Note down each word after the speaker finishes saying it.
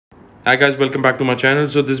Hi guys, welcome back to my channel.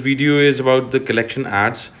 So this video is about the collection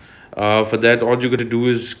ads. For that, all you got to do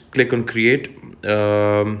is click on create.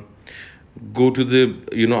 Go to the,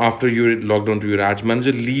 after you're logged onto your ads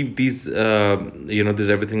manager, leave these, this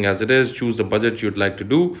everything as it is. Choose the budget you'd like to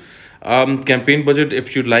do. Campaign budget,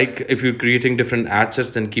 if you like, if you're creating different ad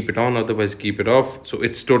sets, then keep it on, otherwise keep it off. So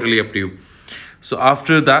it's totally up to you. So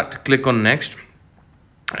after that, click on next,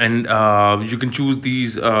 and you can choose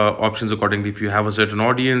these options accordingly. If you have a certain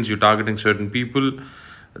audience, you're targeting certain people,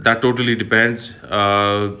 that totally depends.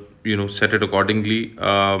 Set it accordingly,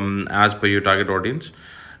 as per your target audience,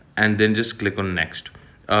 and then just click on next.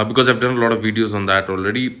 Because I've done a lot of videos on that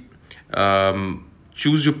already.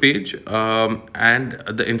 Choose your page, and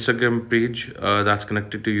the Instagram page that's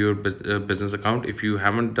connected to your business account. If you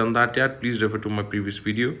haven't done that yet, please refer to my previous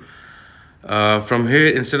video. From here,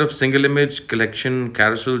 instead of single image, collection,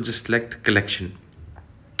 carousel, just select collection.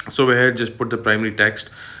 So over here, just put the primary text.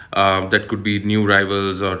 That could be new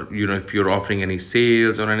rivals, or if you're offering any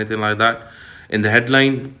sales or anything like that. In the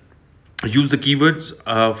headline, use the keywords,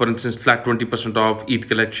 for instance, flat 20% off, ETH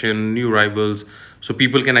collection, new rivals, so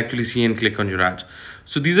people can actually see and click on your ads.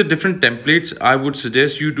 So these are different templates. I would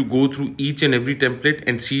suggest you to go through each and every template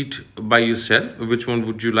and see it by yourself, which one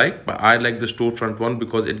would you like. But I like the storefront one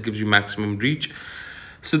because it gives you maximum reach.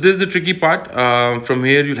 So this is the tricky part. From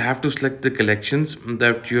here, you'll have to select the collections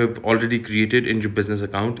that you have already created in your business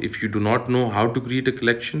account. If you do not know how to create a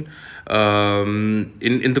collection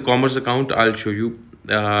in the commerce account, I'll show you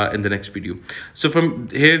in the next video. So from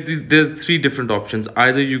here, there are three different options.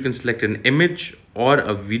 Either you can select an image or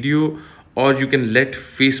a video, or you can let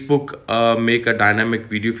Facebook make a dynamic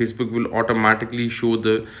video. Facebook will automatically show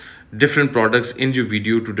the different products in your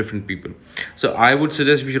video to different people. So I would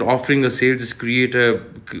suggest, if you're offering a sale, just create a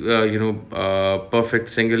perfect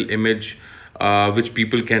single image which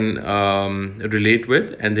people can relate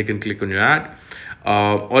with, and they can click on your ad.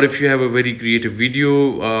 Or if you have a very creative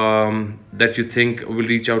video that you think will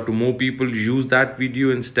reach out to more people, use that video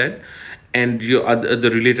instead, and your the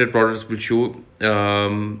related products will show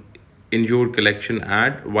in your collection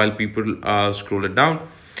ad while people scroll it down.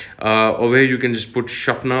 Over here, you can just put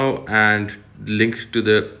shop now and link to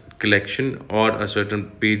the collection or a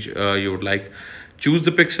certain page you would like. Choose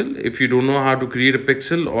the pixel. If you don't know how to create a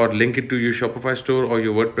pixel or link it to your Shopify store or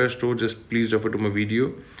your WordPress store, just please refer to my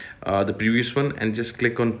video, the previous one, and just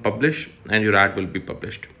click on publish, and your ad will be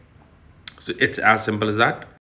published. So it's as simple as that.